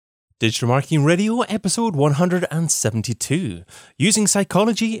Digital Marketing Radio, episode 172. Using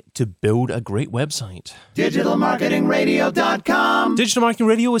psychology to build a great website. DigitalMarketingRadio.com. Digital Marketing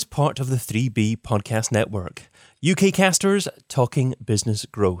Radio is part of the 3B Podcast Network. UK casters talking business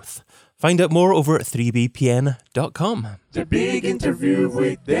growth. Find out more over at 3bpn.com. The Big Interview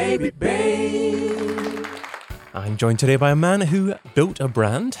with David Bay. I'm joined today by a man who built a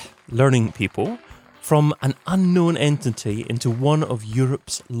brand, learning people, from an unknown entity into one of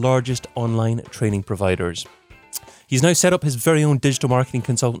Europe's largest online training providers. He's now set up his very own digital marketing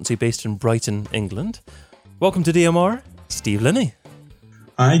consultancy based in Brighton, England. Welcome to DMR, Steve Linney.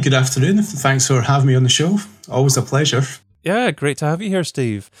 Hi, good afternoon. Thanks for having me on the show. Always a pleasure. Yeah, great to have you here,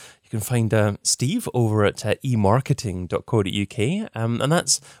 Steve. You can find Steve over at emarketing.co.uk, and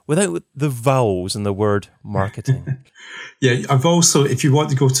that's without the vowels in the word marketing. Yeah, I've also, if you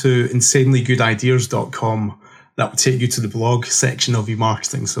want to go to insanelygoodideas.com, that will take you to the blog section of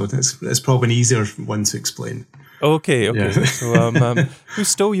eMarketing, so it's probably an easier one to explain. Okay. Yeah. So who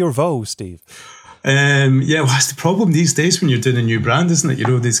stole your vowels, Steve? Well, that's the problem these days when you're doing a new brand, isn't it? You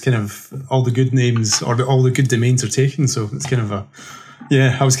know, there's kind of all the good names or all the good domains are taken, so it's kind of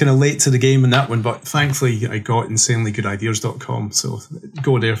I was kind of late to the game in that one, but thankfully I got insanelygoodideas.com, so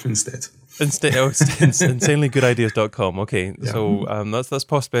go there instead. Insanelygoodideas.com. Okay, yeah. So that's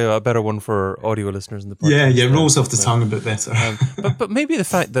possibly a better one for audio listeners in the podcast. Yeah, rolls off the tongue a bit better. But maybe the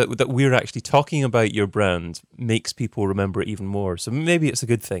fact that we're actually talking about your brand makes people remember it even more. So maybe it's a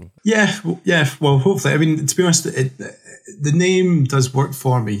good thing. Yeah. Well, hopefully. I mean, to be honest, the name does work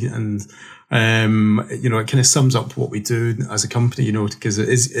for me, and it kind of sums up what we do as a company, because it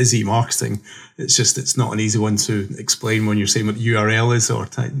is e-marketing. It's not an easy one to explain when you're saying what the URL is or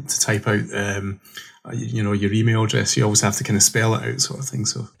to type out, your email address. You always have to kind of spell it out, sort of thing.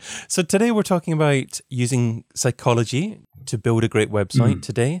 So today we're talking about using psychology to build a great website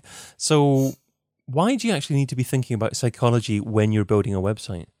today. So why do you actually need to be thinking about psychology when you're building a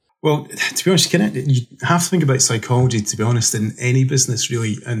website? Well, to be honest, you have to think about psychology, to be honest, in any business,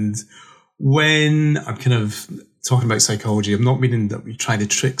 really. And when I'm kind of talking about psychology, I'm not meaning that we try to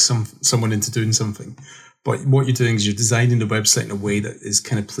trick someone into doing something. But what you're doing is you're designing the website in a way that is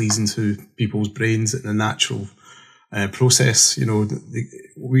kind of pleasing to people's brains in a natural process.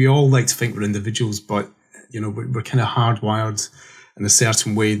 We all like to think we're individuals, but, we're kind of hardwired in a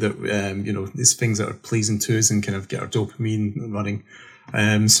certain way that, there's things that are pleasing to us and kind of get our dopamine running.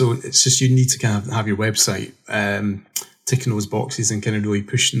 So it's just you need to kind of have your website ticking those boxes and kind of really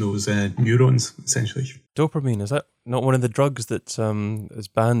pushing those neurons, essentially. Dopamine, is that not one of the drugs that is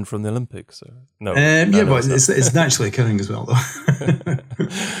banned from the Olympics? No. But it's naturally occurring as well, though.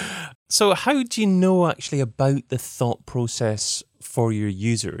 So how do you know actually about the thought process for your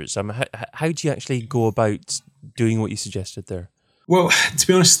users? How do you actually go about doing what you suggested there? Well, to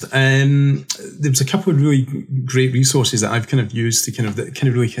be honest, there was a couple of really great resources that I've kind of used to kind of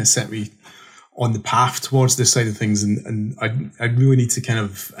really set me on the path towards this side of things, and I really need to kind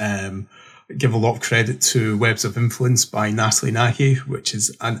of give a lot of credit to Webs of Influence by Natalie Nahé, which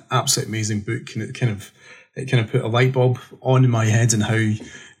is an absolutely amazing book, and it kind of put a light bulb on in my head and how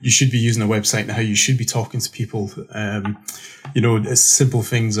you should be using a website and how you should be talking to people. It's simple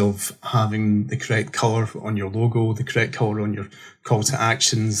things of having the correct color on your logo, the correct color on your call to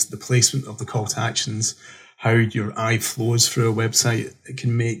actions, the placement of the call to actions, how your eye flows through a website. It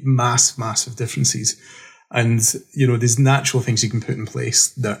can make massive differences. And, there's natural things you can put in place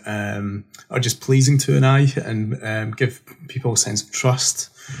that are just pleasing to an eye and give people a sense of trust.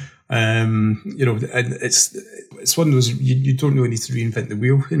 And it's one of those, you don't really need to reinvent the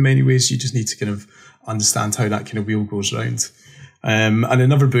wheel in many ways. You just need to kind of understand how that kind of wheel goes round. And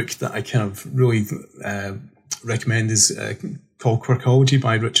another book that I kind of really recommend is called Quirkology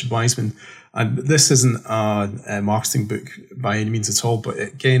by Richard Wiseman. And this isn't a marketing book by any means at all, but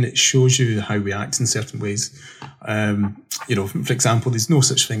again, it shows you how we act in certain ways. For example, there's no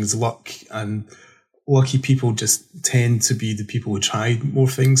such thing as luck, and lucky people just tend to be the people who try more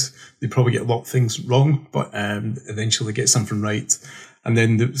things. They probably get a lot of things wrong, but eventually get something right. And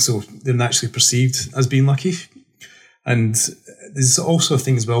then so they're naturally perceived as being lucky. And there's also a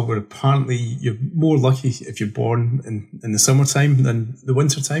thing as well where apparently you're more lucky if you're born in the summertime than the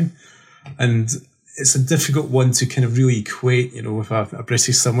wintertime. And it's a difficult one to kind of really equate, with a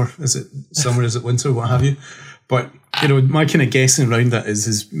British summer. Is it summer, is it winter, what have you? But, my kind of guessing around that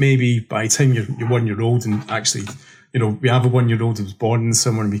is maybe by the time you're 1 year old, and actually, we have a 1 year old who was born in the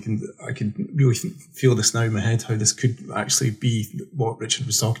summer, and I can really feel this now in my head, how this could actually be what Richard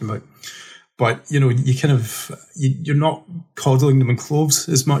was talking about. But, you know, you kind of, you're not coddling them in clothes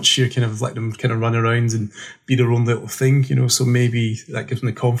as much. You're kind of letting them kind of run around and be their own little thing, you know. So maybe that gives them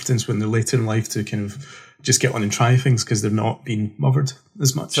the confidence when they're later in life to kind of just get on and try things because they're not being mothered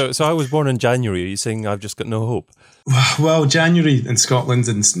as much. So I was born in January. Are you saying I've just got no hope? Well, January in Scotland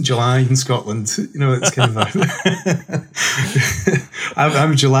and July in Scotland, you know, it's kind of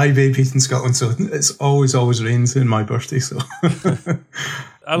I'm a July baby in Scotland, so it's always rains in my birthday. So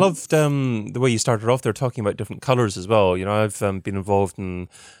I loved the way you started off there talking about different colours as well. You know, I've been involved in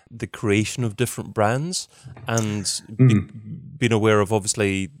the creation of different brands and been aware of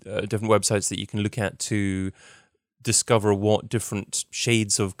obviously different websites that you can look at to discover what different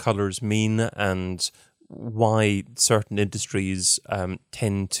shades of colours mean and why certain industries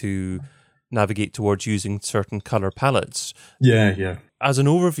tend to navigate towards using certain colour palettes. Yeah. As an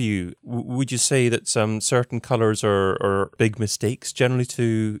overview, would you say that certain colours are big mistakes generally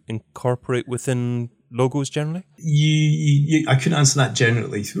to incorporate within logos generally? I couldn't answer that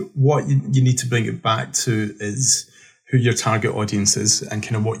generally. What you need to bring it back to is who your target audience is and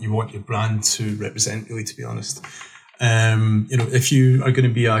kind of what you want your brand to represent, really, to be honest. You know, if you are going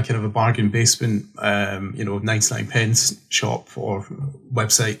to be a kind of a bargain basement, 99 pence shop or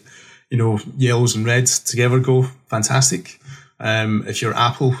website, you know, yellows and reds together go fantastic. If you're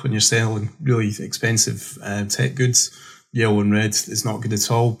Apple and you're selling really expensive tech goods, yellow and red is not good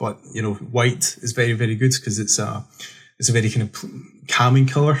at all. But, you know, white is very, very good because it's a very kind of calming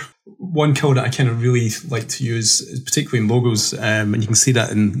colour. One colour that I kind of really like to use, particularly in logos, and you can see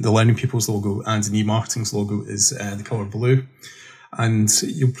that in the Learning People's logo and in eMarketing's logo, is the colour blue. And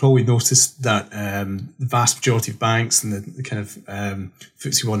you'll probably notice that the vast majority of banks and the kind of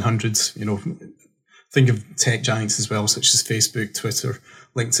FTSE 100s, you know, think of tech giants as well, such as Facebook, Twitter,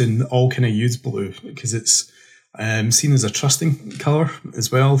 LinkedIn, all kind of use blue because it's seen as a trusting colour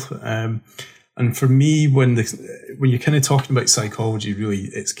as well. And for me, when you're kind of talking about psychology, really,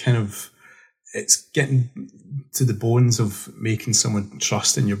 it's getting to the bones of making someone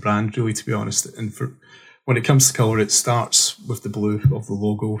trust in your brand, really, to be honest. And when it comes to colour, it starts with the blue of the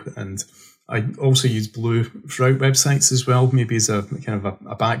logo. And I also use blue throughout websites as well, maybe as a kind of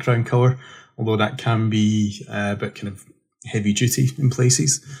a background colour, although that can be a bit kind of heavy duty in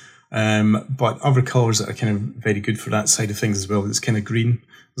places. But other colours that are kind of very good for that side of things as well, it's kind of green,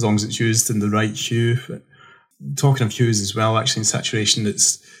 as long as it's used in the right hue. Talking of hues as well, actually in saturation,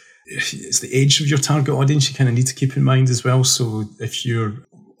 it's the age of your target audience you kind of need to keep in mind as well. So if you're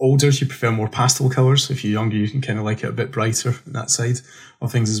older, you prefer more pastel colours. If you're younger, you can kind of like it a bit brighter on that side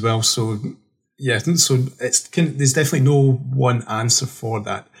of things as well. So yeah, so there's definitely no one answer for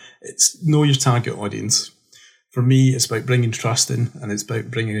that. It's know your target audience. For me, it's about bringing trust in, and it's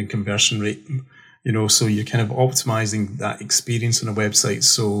about bringing in conversion rate. You know, so you're kind of optimizing that experience on a website.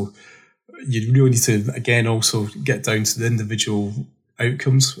 So you really need to, again, also get down to the individual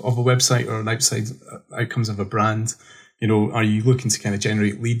outcomes of a website or an outside outcomes of a brand. You know, are you looking to kind of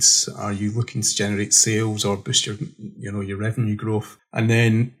generate leads? Are you looking to generate sales or boost your revenue growth? And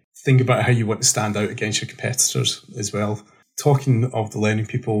then think about how you want to stand out against your competitors as well. Talking of the Learning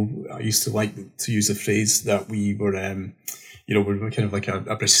People, I used to like to use a phrase that we were, we're kind of like a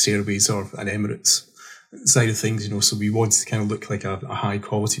British Airways or an Emirates side of things, you know, so we wanted to kind of look like a high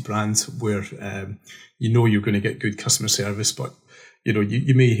quality brand where, you're going to get good customer service, but, you know,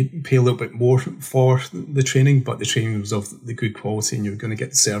 you may pay a little bit more for the training, but the training was of the good quality and you're going to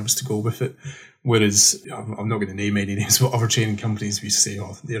get the service to go with it. Whereas, I'm not going to name any names, but other training companies, we say,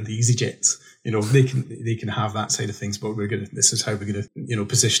 oh, they're the EasyJets. You know, they can have that side of things, but this is how we're going to,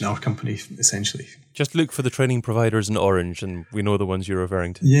 position our company, essentially. Just look for the training providers in orange and we know the ones you're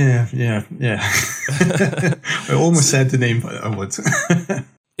referring to. Yeah. I almost said the name, but I would.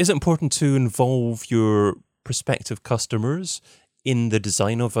 Is it important to involve your prospective customers in the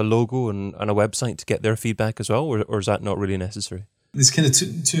design of a logo and a website to get their feedback as well, or is that not really necessary? There's kind of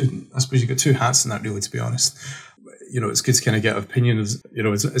two, I suppose you've got two hats in that, really, to be honest. You know, it's good to kind of get an opinion of,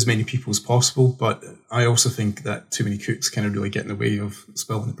 as many people as possible, but I also think that too many cooks kind of really get in the way of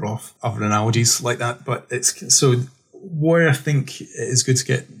spilling the broth. Other analogies like that, but it's so where I think it is good to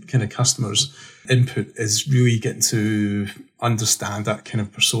get kind of customers' input is really getting to understand that kind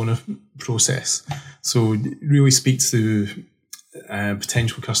of persona process. So really speak to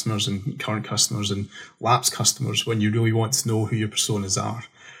potential customers and current customers and lapsed customers when you really want to know who your personas are.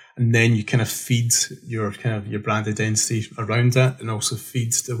 And then you kind of feed your brand identity around that, and also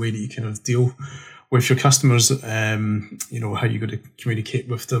feed the way that you kind of deal with your customers, how you're going to communicate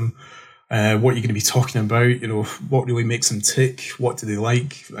with them, what you're going to be talking about, what really makes them tick, what do they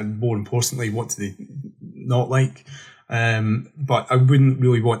like, and more importantly, what do they not like. But I wouldn't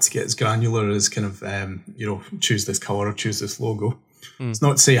really want to get as granular as kind of, choose this color or choose this logo. It's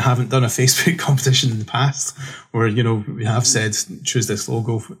not to say I haven't done a Facebook competition in the past where, we have said, choose this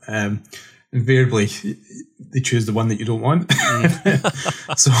logo. Invariably, they choose the one that you don't want.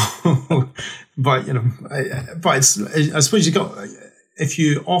 So, but, I suppose if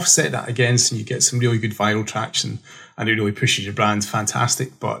you offset that against and you get some really good viral traction and it really pushes your brand,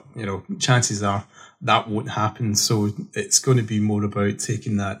 fantastic. But, chances are that won't happen. So it's going to be more about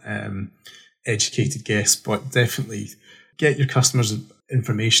taking that educated guess, but definitely get your customers'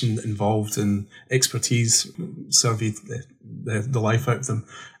 information involved and expertise, survey the life out of them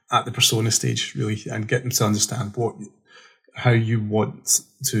at the persona stage, really, and get them to understand how you want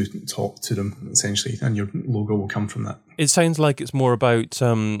to talk to them, essentially, and your logo will come from that. It sounds like it's more about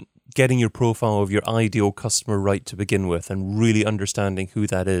getting your profile of your ideal customer right to begin with and really understanding who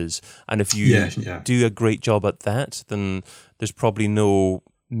that is. And if you do a great job at that, then there's probably no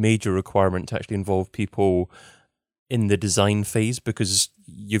major requirement to actually involve people in the design phase, because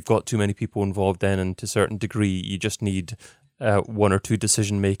you've got too many people involved then, and to a certain degree you just need one or two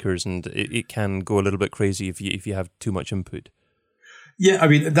decision makers, and it can go a little bit crazy if you have too much input. Yeah, I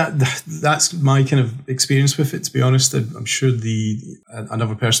mean that's my kind of experience with it. To be honest, I'm sure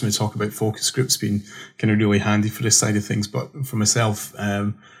another person would talk about focus groups being kind of really handy for this side of things. But for myself,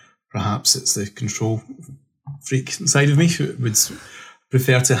 perhaps it's the control freak side of me who would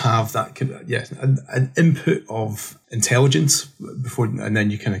prefer to have that kind of, an input of intelligence before, and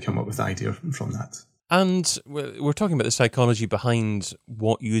then you kind of come up with the idea from that. And we're talking about the psychology behind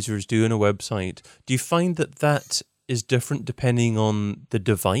what users do on a website. Do you find that is different depending on the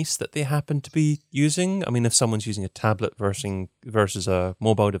device that they happen to be using? I mean, if someone's using a tablet versus a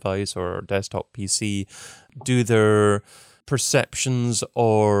mobile device or a desktop PC, do their perceptions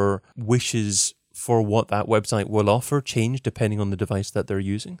or wishes for what that website will offer change depending on the device that they're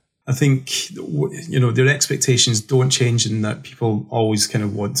using? I think, their expectations don't change in that people always kind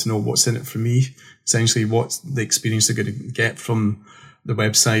of want to know what's in it for me, essentially what's the experience they're going to get from the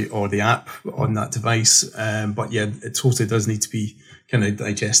website or the app on that device. But yeah, it totally does need to be kind of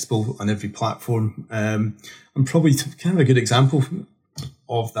digestible on every platform. And probably kind of a good example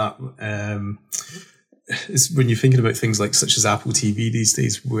of that is when you're thinking about things like such as Apple TV these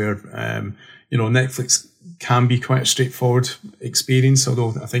days, where Netflix can be quite a straightforward experience,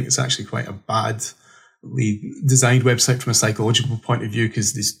 although I think it's actually quite a badly designed website from a psychological point of view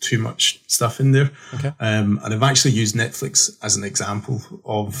because there's too much stuff in there. Okay. And I've actually used Netflix as an example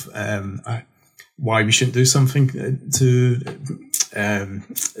of why we shouldn't do something in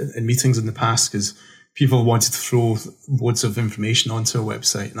meetings in the past, because people wanted to throw loads of information onto a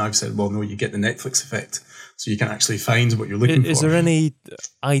website, and I've said, well, no, you get the Netflix effect, so you can actually find what you're looking for. Is there any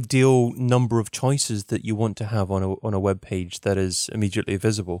ideal number of choices that you want to have on a web page that is immediately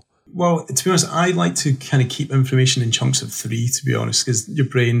visible? Well, to be honest, I like to kind of keep information in chunks of 3, to be honest, because your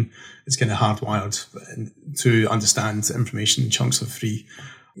brain is kind of hardwired to understand information in chunks of 3.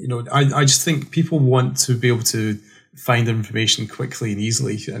 I just think people want to be able to find information quickly and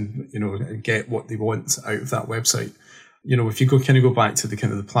easily and get what they want out of that website. If you go back to the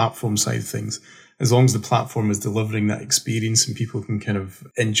kind of the platform side of things, as long as the platform is delivering that experience and people can kind of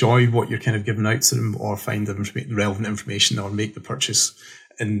enjoy what you're kind of giving out to them or find the relevant information or make the purchase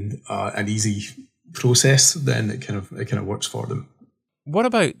in an easy process, then it kind of works for them. What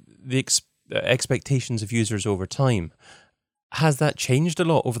about the expectations of users over time? Has that changed a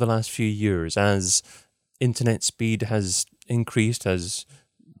lot over the last few years as internet speed has increased, as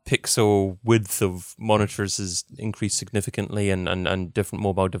pixel width of monitors has increased significantly, and different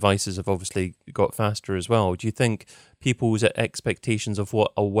mobile devices have obviously got faster as well? Do you think people's expectations of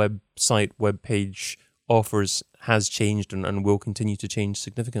what a website, web page offers has changed and will continue to change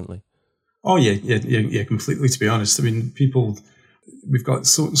significantly? Oh yeah, completely, to be honest. I mean, we've got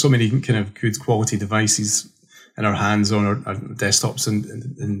so many kind of good quality devices in our hands, on our desktops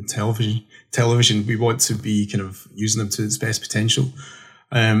and television. We want to be kind of using them to its best potential.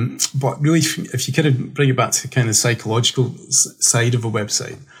 But really, if you kind of bring it back to kind of the psychological side of a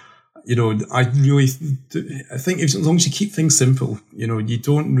website, I think as long as you keep things simple, you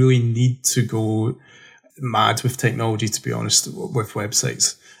don't really need to go mad with technology, to be honest, with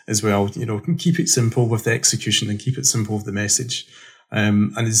websites as well. Keep it simple with the execution and keep it simple with the message.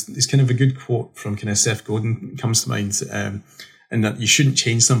 And there's kind of a good quote from kind of Seth Godin comes to mind. And and that you shouldn't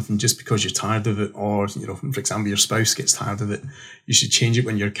change something just because you're tired of it, or, you know, for example, your spouse gets tired of it. You should change it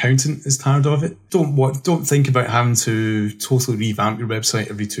when your accountant is tired of it. Don't think about having to totally revamp your website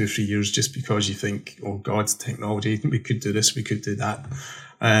every 2 or 3 years just because you think, oh God, technology, we could do this, we could do that.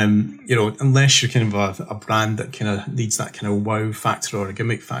 You know, unless you're kind of a brand that kind of needs that kind of wow factor or a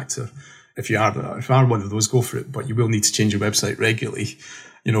gimmick factor. If you are one of those, go for it. But you will need to change your website regularly.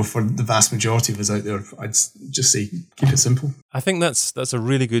 You know, for the vast majority of us out there, I'd just say keep it simple. I think that's a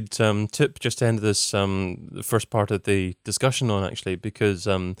really good tip just to end this the first part of the discussion on, actually, because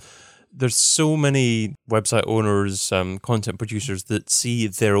there's so many website owners, content producers that see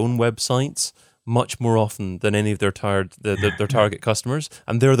their own websites much more often than any of their target customers,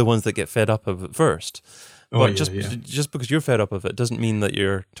 and they're the ones that get fed up of it first. But just because you're fed up of it doesn't mean that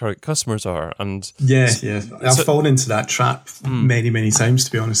your target customers are. And I've fallen into that trap many times,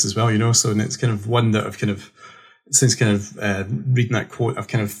 to be honest, as well. You know, so and it's kind of one that I've kind of, since kind of reading that quote, I've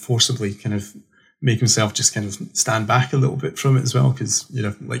kind of forcibly kind of make myself just kind of stand back a little bit from it as well, because, you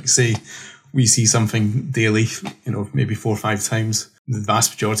know, like you say, we see something daily, you know, maybe 4 or 5 times. The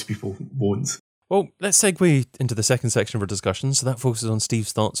vast majority of people won't. Well, let's segue into the second section of our discussion. So that focuses on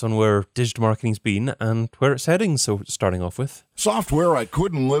Steve's thoughts on where digital marketing's been and where it's heading. So starting off with software I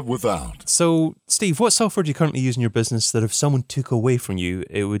couldn't live without. So, Steve, what software do you currently use in your business that if someone took away from you,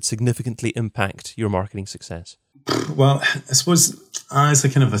 it would significantly impact your marketing success? Well, I suppose as a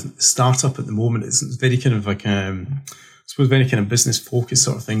kind of a startup at the moment, it's very kind of like, I suppose, very kind of business focused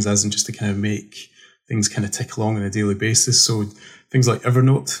sort of things, as in just to kind of make things kind of tick along on a daily basis. So things like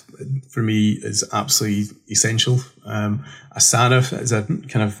Evernote, for me, is absolutely essential. Asana is a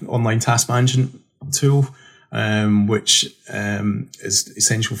kind of online task management tool, which is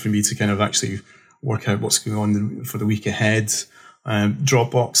essential for me to kind of actually work out what's going on for the week ahead.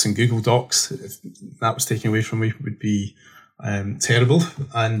 Dropbox and Google Docs, if that was taken away from me, would be terrible.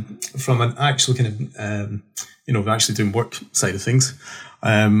 And from an actual kind of, you know, actually doing work side of things,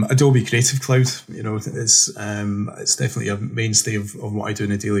 Adobe Creative Cloud, you know, it's definitely a mainstay of what I do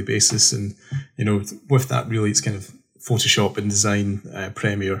on a daily basis. And, you know, with that, really, it's kind of Photoshop, InDesign,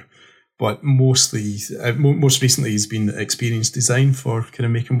 Premiere. But mostly, most recently has been Experience Design for kind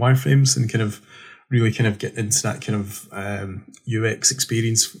of making wireframes and kind of really kind of getting into that kind of UX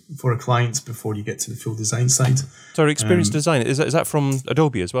experience for a client before you get to the full design side. Sorry, Experience Design, is that from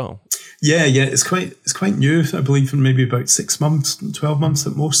Adobe as well? Yeah, it's quite new, I believe, for maybe about 6 months, 12 months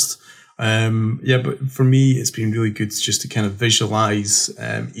at most. But for me, it's been really good just to kind of visualize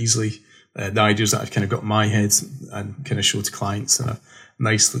easily the ideas that I've kind of got in my head and kind of show to clients in a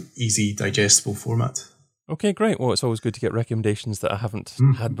nice, easy, digestible format. Okay, great. Well, it's always good to get recommendations that I haven't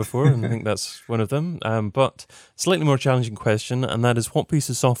had before, and I think that's one of them. But slightly more challenging question, and that is, what piece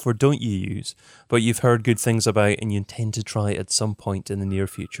of software don't you use, but you've heard good things about and you intend to try at some point in the near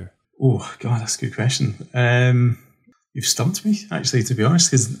future? Oh, God, that's a good question. You've stumped me, actually, to be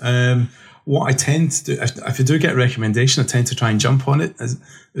honest, because what I tend to do, if I do get a recommendation, I tend to try and jump on it as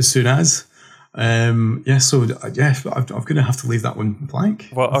soon as. I'm going to have to leave that one blank.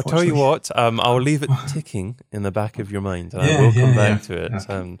 Well, I'll tell you what, I'll leave it ticking in the back of your mind, and I will come back to it.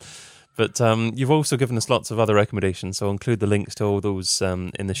 Yeah. But you've also given us lots of other recommendations, so I'll include the links to all those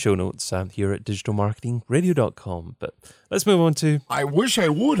in the show notes here at digitalmarketingradio.com. But let's move on to... I wish I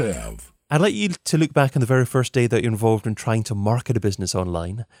would have. I'd like you to look back on the very first day that you're involved in trying to market a business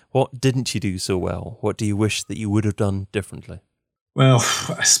online. What didn't you do so well? What do you wish that you would have done differently? Well,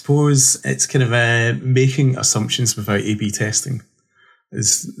 I suppose it's kind of making assumptions without A/B testing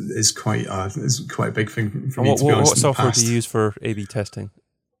is quite a big thing for me, to be honest. What software do you use for A/B testing?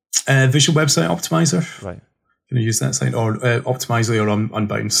 Visual Website Optimizer. Right. Can I use that site, or Optimizely or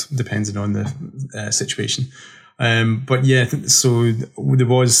Unbounce, depending on the situation. But yeah, so there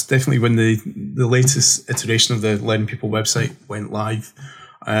was definitely, when the latest iteration of the Letting People website went live,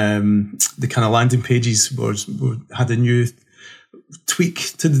 the kind of landing pages had a new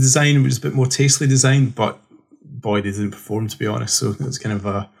tweak to the design. It was a bit more tastefully designed, but boy, they didn't perform, to be honest. So it was kind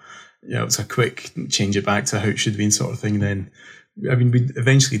of it's a quick change it back to how it should be, sort of thing. Then, I mean, we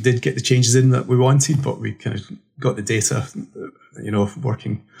eventually did get the changes in that we wanted, but we kind of got the data,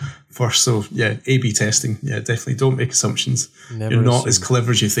 working first. So yeah, A/B testing. Yeah, definitely don't make assumptions. You're not as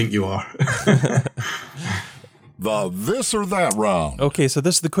clever as you think you are. The this or that round. Okay, so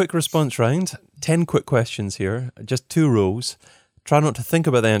this is the quick response round. 10 quick questions here, just 2 rows. Try not to think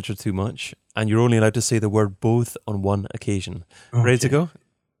about the answer too much, and you're only allowed to say the word both on one occasion. Okay. Ready to go?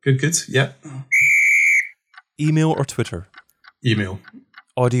 Good. Yeah. Email or Twitter? Email.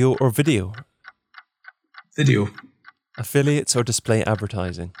 Audio or video? Video. Affiliates or display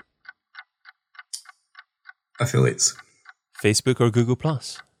advertising? Affiliates. Facebook or Google+?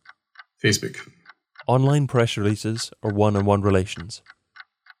 Facebook. Online press releases or one-on-one relations?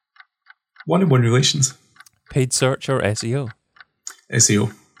 One-on-one relations. Paid search or SEO?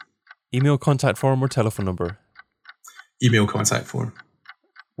 SEO. Email contact form or telephone number? Email contact form.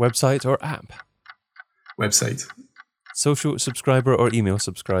 Website or app? Website. Social subscriber or email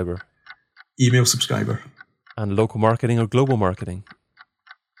subscriber? Email subscriber. And local marketing or global marketing?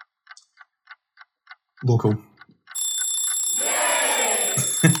 Local.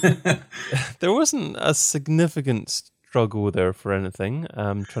 There wasn't a significant struggle there for anything.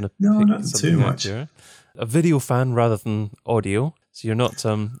 I'm trying to pick not something too out much. here. A video fan rather than audio. So you're not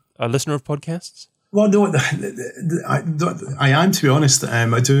a listener of podcasts? Well, no, I am, to be honest.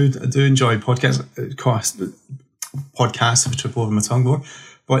 I do enjoy podcasts. Podcasts, if I trip over my tongue more.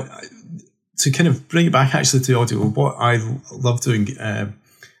 But to kind of bring it back actually to audio, what I love doing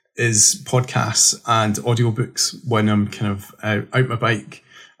is podcasts and audiobooks when I'm kind of out my bike.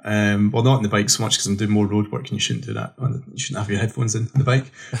 Well, not on the bike so much because I'm doing more road work and you shouldn't do that. You shouldn't have your headphones in the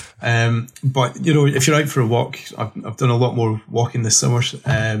bike. But, you know, if you're out for a walk, I've done a lot more walking this summer.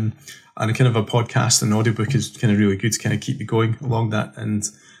 And a kind of a podcast and audiobook is kind of really good to kind of keep me going along that. And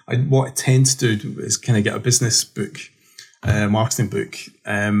what I tend to do is kind of get a business book, marketing book.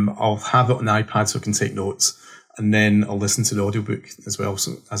 I'll have it on the iPad so I can take notes. And then I'll listen to the audiobook as well,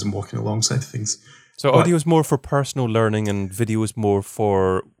 so as I'm walking alongside things. So audio is more for personal learning and video is more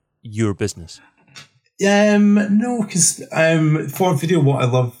for your business? No, because for video, what I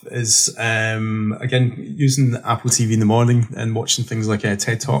love is, again, using Apple TV in the morning and watching things like a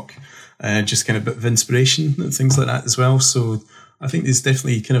TED Talk, just kind of a bit of inspiration and things like that as well. So I think there's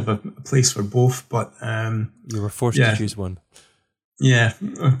definitely kind of a place for both, but... you were forced to choose one. Yeah,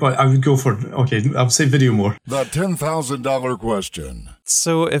 but I would go for, I'll say video more. The $10,000 question.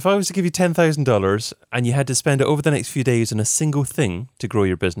 So if I was to give you $10,000 and you had to spend it over the next few days on a single thing to grow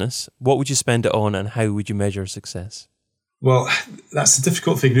your business, what would you spend it on and how would you measure success? Well, that's a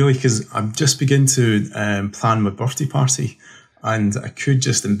difficult thing really because I'm just beginning to plan my birthday party and I could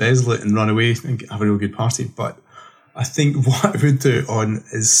just embezzle it and run away and have a real good party. But I think what I would do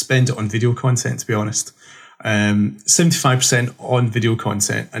is spend it on video content, to be honest. 75% on video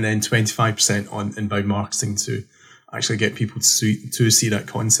content and then 25% on inbound marketing to actually get people to see that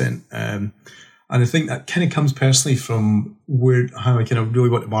content. And I think that kind of comes personally from how I kind of really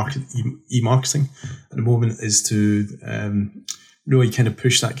want to market e-marketing at the moment is to really kind of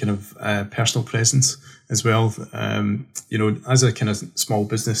push that kind of personal presence as well. You know, as a kind of small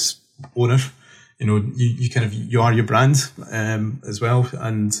business owner, you know, you are your brand as well.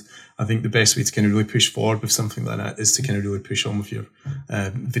 And I think the best way to kind of really push forward with something like that is to kind of really push on with your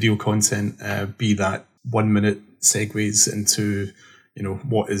video content, be that 1 minute segues into, you know,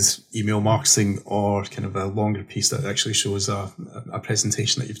 what is email marketing or kind of a longer piece that actually shows a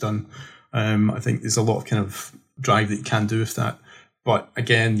presentation that you've done. I think there's a lot of kind of drive that you can do with that. But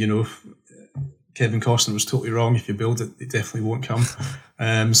again, you know, Kevin Costner was totally wrong. If you build it, it definitely won't come.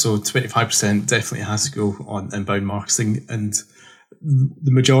 So 25% definitely has to go on inbound marketing. And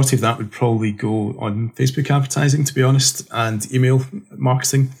the majority of that would probably go on Facebook advertising, to be honest, and email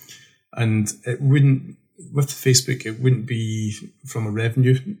marketing. And it wouldn't, with Facebook, it wouldn't be from a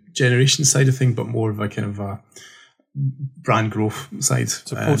revenue generation side of thing, but more of a kind of a brand growth side.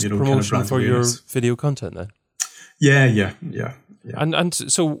 So post-promotion kind of for awareness. Your video content then? Yeah. And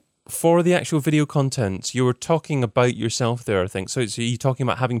so for the actual video content, you were talking about yourself there, I think. So you're talking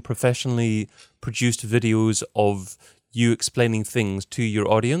about having professionally produced videos of you explaining things to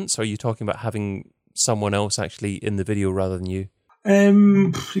your audience? Or are you talking about having someone else actually in the video rather than you?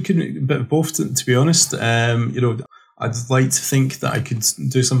 It could be a bit of both, to be honest. You know, I'd like to think that I could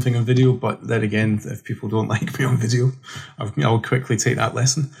do something on video, but then again, if people don't like me on video, I'll quickly take that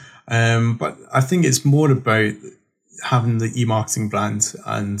lesson. But I think it's more about having the e-marketing brand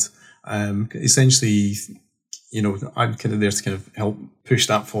and essentially, you know, I'm kind of there to kind of help push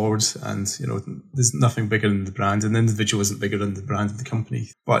that forward. And, you know, there's nothing bigger than the brand. An individual isn't bigger than the brand of the company.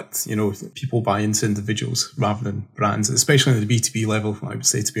 But, you know, people buy into individuals rather than brands, especially on the B2B level, I would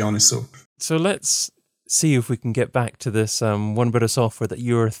say, to be honest. So let's see if we can get back to this one bit of software that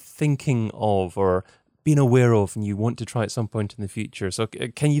you're thinking of or being aware of and you want to try at some point in the future. So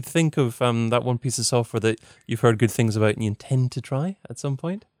can you think of that one piece of software that you've heard good things about and you intend to try at some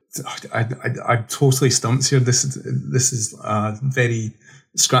point? I'm totally stumped here. This is a very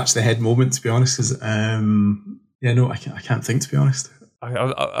scratch the head moment, to be honest. I can't think, to be honest.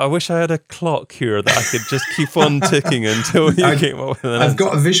 I wish I had a clock here that I could just keep on ticking until you came up with an answer. I've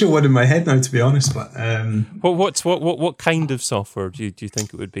got a visual one in my head now, to be honest. But what kind of software do you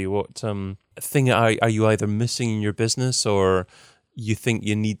think it would be? What thing are you either missing in your business, or you think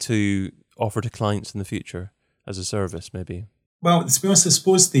you need to offer to clients in the future as a service, maybe? Well, to be honest, I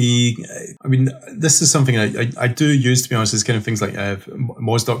suppose this is something I do use, to be honest, is kind of things like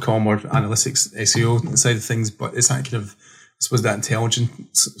Moz.com or analytics SEO side of things, but it's that kind of, I suppose, that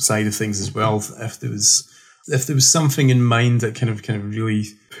intelligence side of things as well. If there was something in mind that kind of really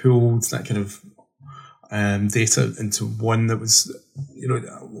pulled that kind of data into one that was,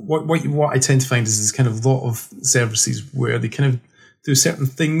 what I tend to find is there's kind of a lot of services where they kind of do certain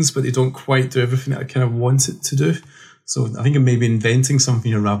things, but they don't quite do everything that I kind of want it to do. So I think I'm maybe inventing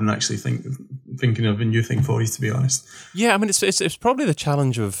something rather than actually thinking of a new thing for you, to be honest. Yeah, I mean, it's probably the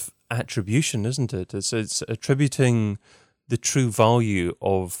challenge of attribution, isn't it? It's attributing the true value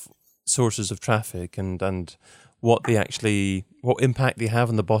of sources of traffic and what impact they have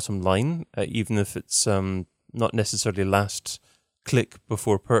on the bottom line, even if it's not necessarily last click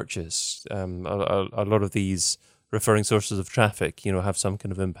before purchase. A lot of these referring sources of traffic, have some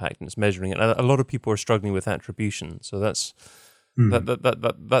kind of impact, and it's measuring it. And a lot of people are struggling with attribution. So that's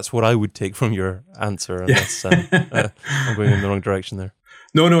what I would take from your answer. Unless I'm going in the wrong direction there.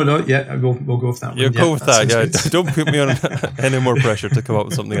 No. Yeah, we'll go with that. You're cool with that. Yeah, don't put me on any more pressure to come up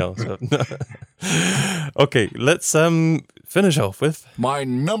with something else. Okay, let's finish off with my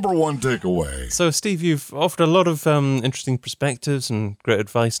number one takeaway. So, Steve, you've offered a lot of interesting perspectives and great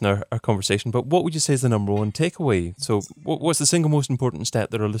advice in our conversation, but what would you say is the number one takeaway? So, what's the single most important step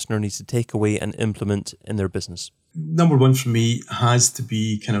that our listener needs to take away and implement in their business? Number one for me has to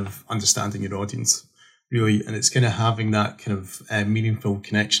be kind of understanding your audience, really, and it's kind of having that kind of meaningful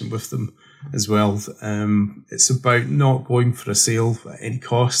connection with them as well. It's about not going for a sale at any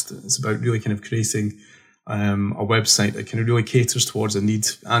cost. It's about really kind of creating a website that kind of really caters towards a need,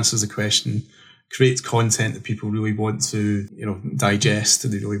 answers a question, creates content that people really want to, digest,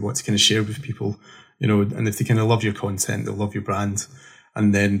 and they really want to kind of share with people, and if they kind of love your content, they'll love your brand.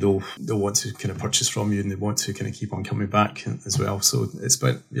 And then they'll want to kind of purchase from you, and they want to kind of keep on coming back as well. So it's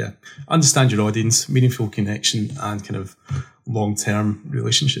about, understand your audience, meaningful connection, and kind of long-term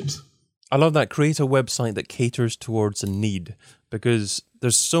relationships. I love that. Create a website that caters towards a need, because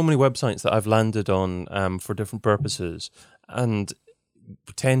there's so many websites that I've landed on for different purposes, and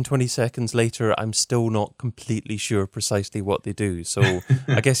 10, 20 seconds later, I'm still not completely sure precisely what they do. So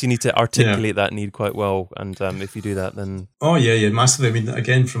I guess you need to articulate that need quite well. And if you do that, then... Oh, yeah, massively. I mean,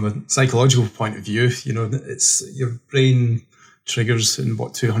 again, from a psychological point of view, it's your brain triggers in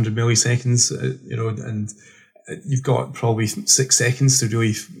 200 milliseconds, and you've got probably 6 seconds to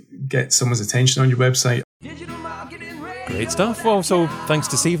really get someone's attention on your website. Great stuff. Well, so thanks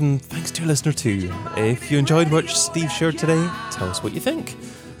to Steve, and thanks to your listener too. If you enjoyed what Steve shared today, tell us what you think.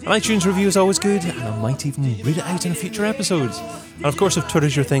 An iTunes review is always good, and I might even read it out in a future episode. And of course, if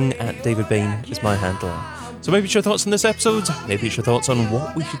Twitter's your thing, @David Bain is my handle. So maybe it's your thoughts on this episode, maybe it's your thoughts on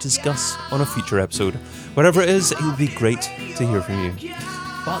what we should discuss on a future episode. Whatever it is, it would be great to hear from you.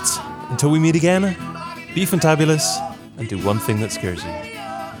 But until we meet again, be fantabulous and do one thing that scares you.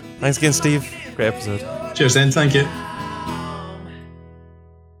 Thanks again, Steve. Great episode. Cheers then, thank you.